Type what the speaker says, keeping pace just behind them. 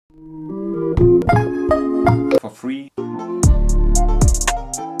for free.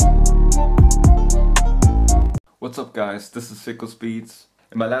 What's up guys, this is Akai Mpc.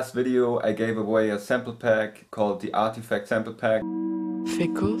 In my last video I gave away a sample pack called the Artifact Sample Pack.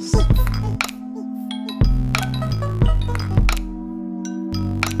 Ficus?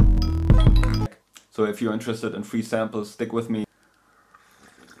 So if you're interested in free samples, stick with me.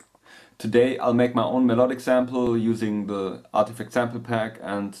 Today I'll make my own melodic sample using the Artifact Sample Pack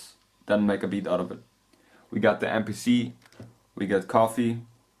and then make a beat out of it. We got the MPC, we got coffee,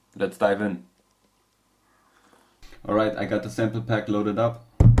 let's dive in. Alright, I got the sample pack loaded up.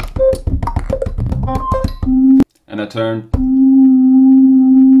 And I turned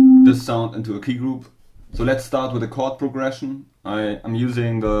this sound into a key group. So let's start with a chord progression. I'm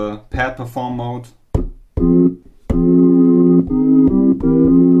using the pad perform mode.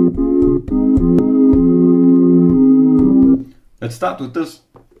 Let's start with this.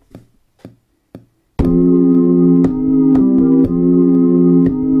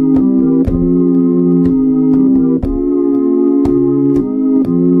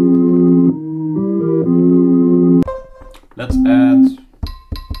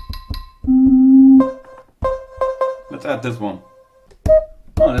 Let's add this one.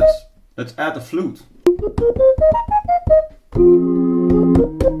 Oh, let's add the flute.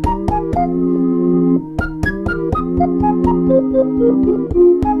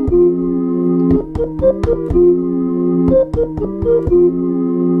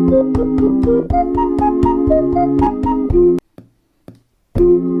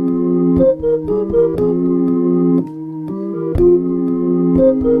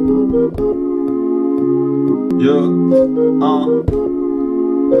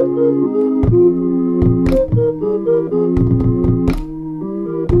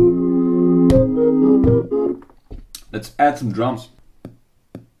 Let's add some drums.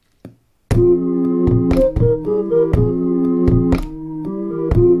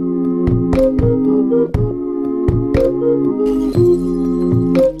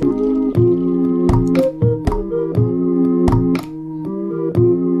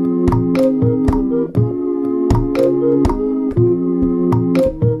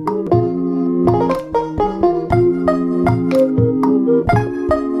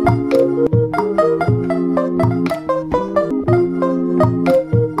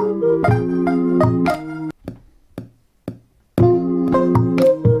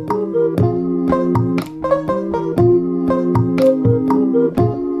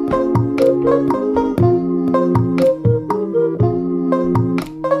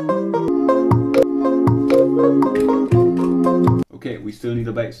 Okay, we still need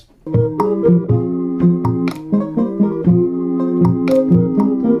a bass.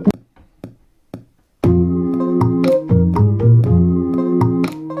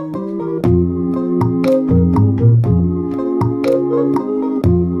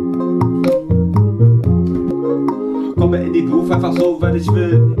 Komme in die Groove einfach so, weil ich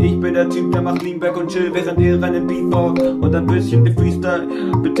will. Ich bin der Typ, der macht Leanback und chill, während ihr einen Beat baut und ein bisschen den Freestyle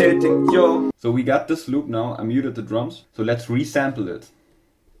betätigt, yo. So we got this loop now, I muted the drums, so let's resample it.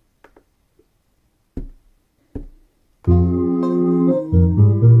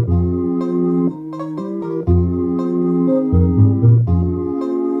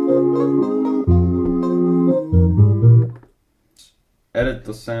 Edit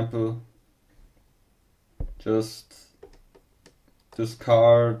the sample, just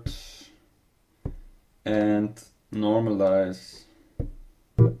discard and normalize.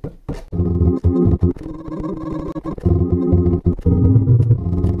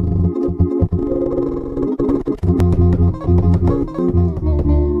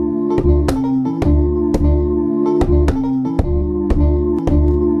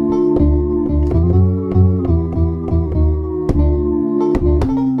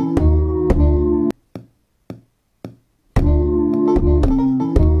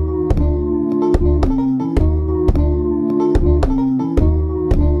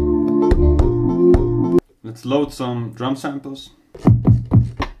 Let's load some drum samples.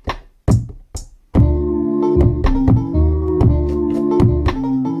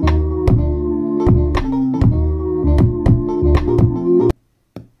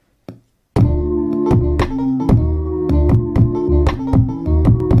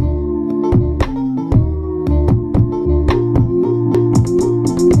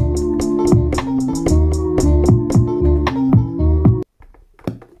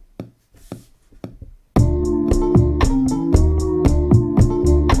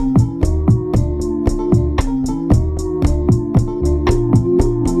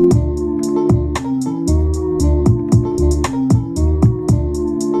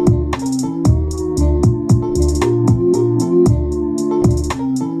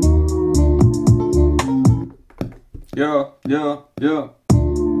 yeah, yeah, yeah.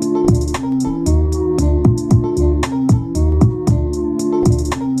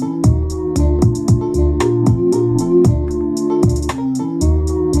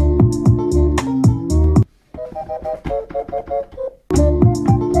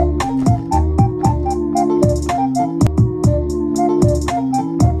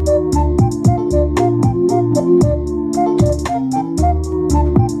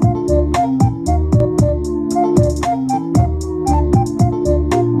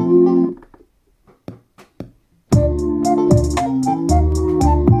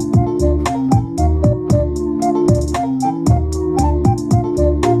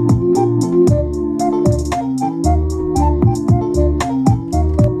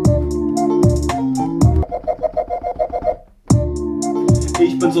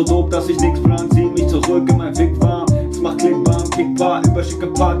 Ich bin so dope, dass ich nix plan, zieh mich zurück in mein Weg warm. Es macht Klick, Bam, Kick, Bar, überschicke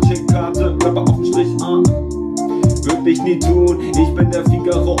Part, Checkkarte, Rapper auf den Strich, Würd ich nie tun, ich bin der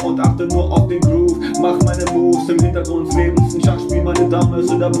Figaro und achte nur auf den Groove. Mach meine Moves im Hintergrund des Lebens, ein Schachspiel, meine Dame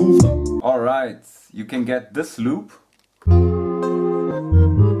ist in der Booth. Alright, you can get this loop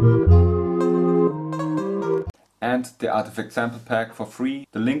and the artifact sample pack for free.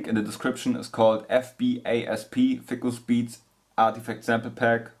 The link in the description is called FBASP Ficus Beats Artifact Sample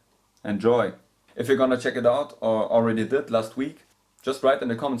Pack. Enjoy! If you're gonna check it out or already did last week, just write in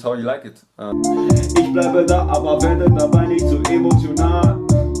the comments how you like it. Ich bleibe da, aber werde dabei nicht zu emotional.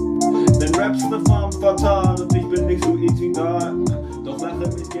 Denn Raps ne Form fatal und ich bin nicht so suizidal. Doch lache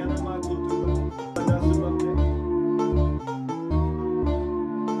mich gerne mal tot über das Überblick.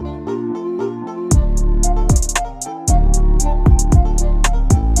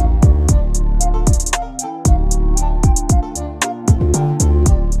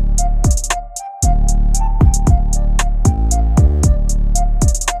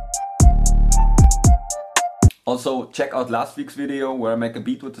 Also check out last week's video where I make a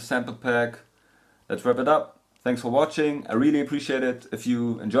beat with the sample pack. Let's wrap it up. Thanks for watching. I really appreciate it. If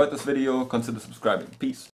you enjoyed this video, consider subscribing. Peace.